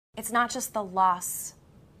It's not just the loss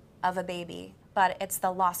of a baby, but it's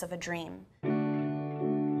the loss of a dream.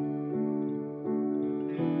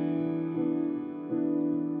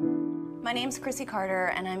 My name's Chrissy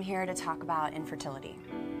Carter, and I'm here to talk about infertility.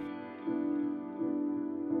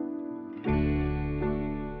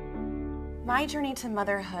 My journey to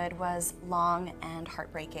motherhood was long and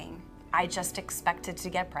heartbreaking. I just expected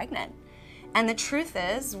to get pregnant. And the truth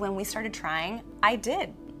is, when we started trying, I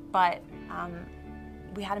did, but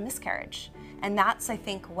we had a miscarriage. And that's, I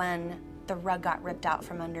think, when the rug got ripped out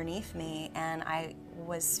from underneath me and I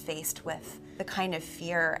was faced with the kind of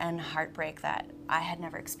fear and heartbreak that I had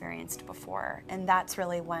never experienced before. And that's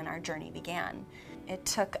really when our journey began. It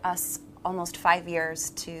took us almost 5 years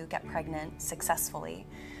to get pregnant successfully.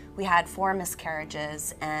 We had 4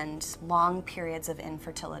 miscarriages and long periods of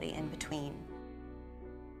infertility in between.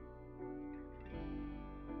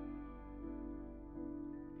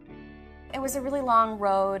 It was a really long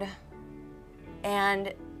road,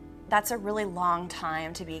 and that's a really long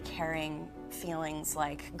time to be carrying feelings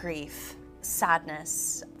like grief,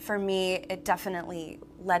 sadness. For me, it definitely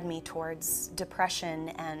led me towards depression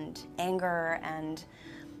and anger and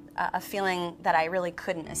a feeling that I really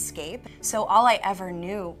couldn't escape. So all I ever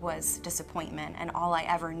knew was disappointment, and all I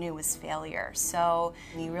ever knew was failure. So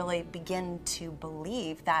you really begin to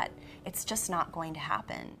believe that it's just not going to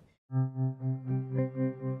happen.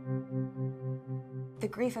 The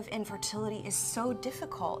grief of infertility is so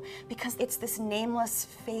difficult because it's this nameless,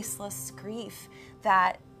 faceless grief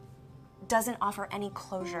that doesn't offer any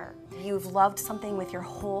closure. You've loved something with your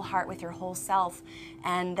whole heart, with your whole self,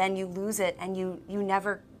 and then you lose it and you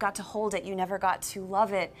never got to hold it, you never got to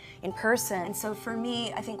love it in person. And so for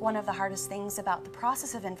me, I think one of the hardest things about the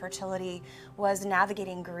process of infertility was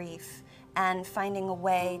navigating grief and finding a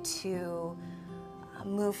way to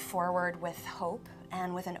move forward with hope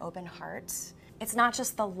and with an open heart. It's not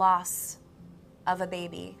just the loss of a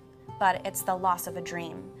baby, but it's the loss of a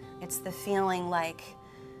dream. It's the feeling like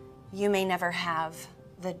you may never have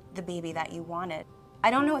the baby that you wanted. I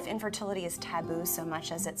don't know if infertility is taboo so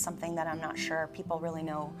much as it's something that I'm not sure people really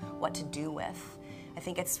know what to do with. I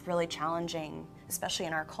think it's really challenging, especially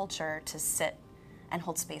in our culture, to sit and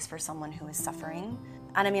hold space for someone who is suffering.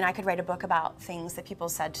 And I mean, I could write a book about things that people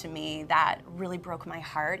said to me that really broke my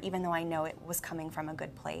heart, even though I know it was coming from a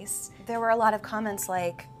good place. There were a lot of comments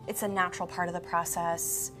like, it's a natural part of the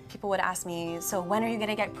process. People would ask me, so when are you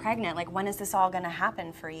gonna get pregnant? Like, when is this all gonna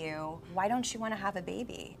happen for you? Why don't you wanna have a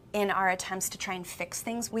baby? In our attempts to try and fix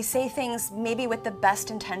things, we say things maybe with the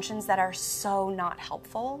best intentions that are so not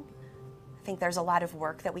helpful. I think there's a lot of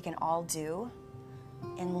work that we can all do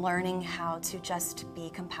in learning how to just be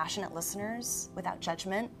compassionate listeners without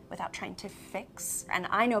judgment, without trying to fix. And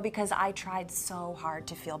I know because I tried so hard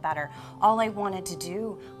to feel better. All I wanted to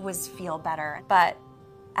do was feel better. But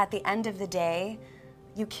at the end of the day,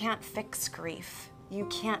 you can't fix grief. You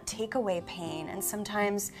can't take away pain. And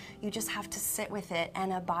sometimes you just have to sit with it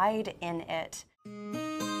and abide in it.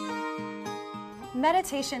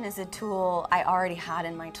 Meditation is a tool I already had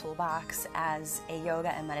in my toolbox as a yoga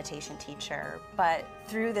and meditation teacher, but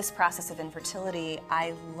through this process of infertility,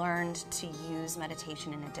 I learned to use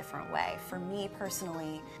meditation in a different way. For me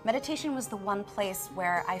personally, meditation was the one place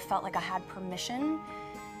where I felt like I had permission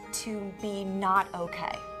to be not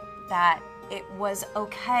okay, that it was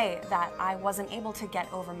okay that I wasn't able to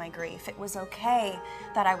get over my grief. It was okay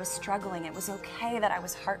that I was struggling. It was okay that I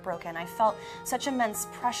was heartbroken. I felt such immense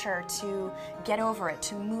pressure to get over it,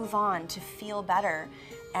 to move on, to feel better.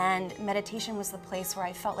 And meditation was the place where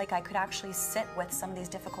I felt like I could actually sit with some of these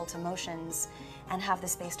difficult emotions and have the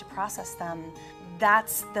space to process them.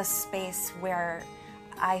 That's the space where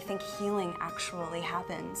I think healing actually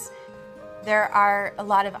happens. There are a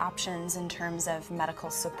lot of options in terms of medical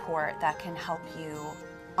support that can help you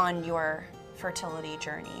on your fertility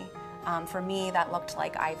journey. For me, that looked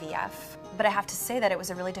like IVF. But I have to say that it was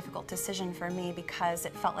a really difficult decision for me because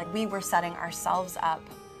it felt like we were setting ourselves up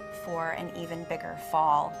for an even bigger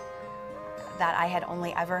fall. That I had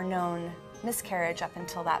only ever known miscarriage up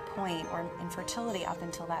until that point, or infertility up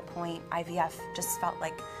until that point. IVF just felt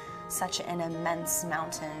like such an immense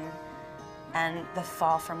mountain, and the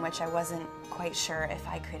fall from which I wasn't quite sure if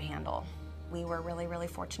I could handle. We were really, really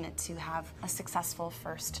fortunate to have a successful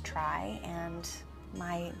first try, and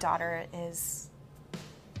my daughter is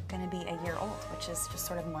gonna be a year old, which is just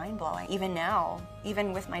sort of mind-blowing. Even now,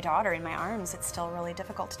 even with my daughter in my arms, it's still really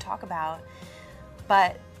difficult to talk about.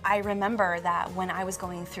 But I remember that when I was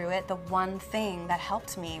going through it, the one thing that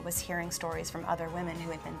helped me was hearing stories from other women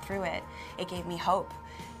who had been through it. It gave me hope.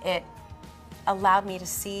 It allowed me to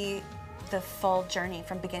see the full journey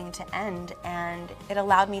from beginning to end, and it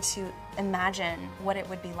allowed me to imagine what it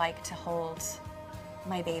would be like to hold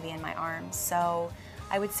my baby in my arms. So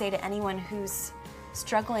I would say to anyone who's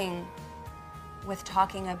struggling with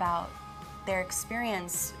talking about their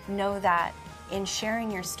experience, know that in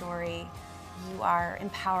sharing your story, you are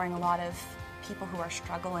empowering a lot of people who are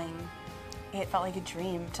struggling. It felt like a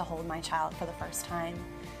dream to hold my child for the first time.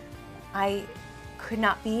 I could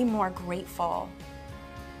not be more grateful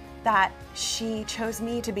that she chose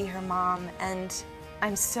me to be her mom, and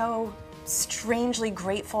I'm so strangely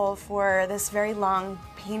grateful for this very long,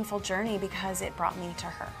 painful journey because it brought me to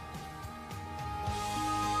her.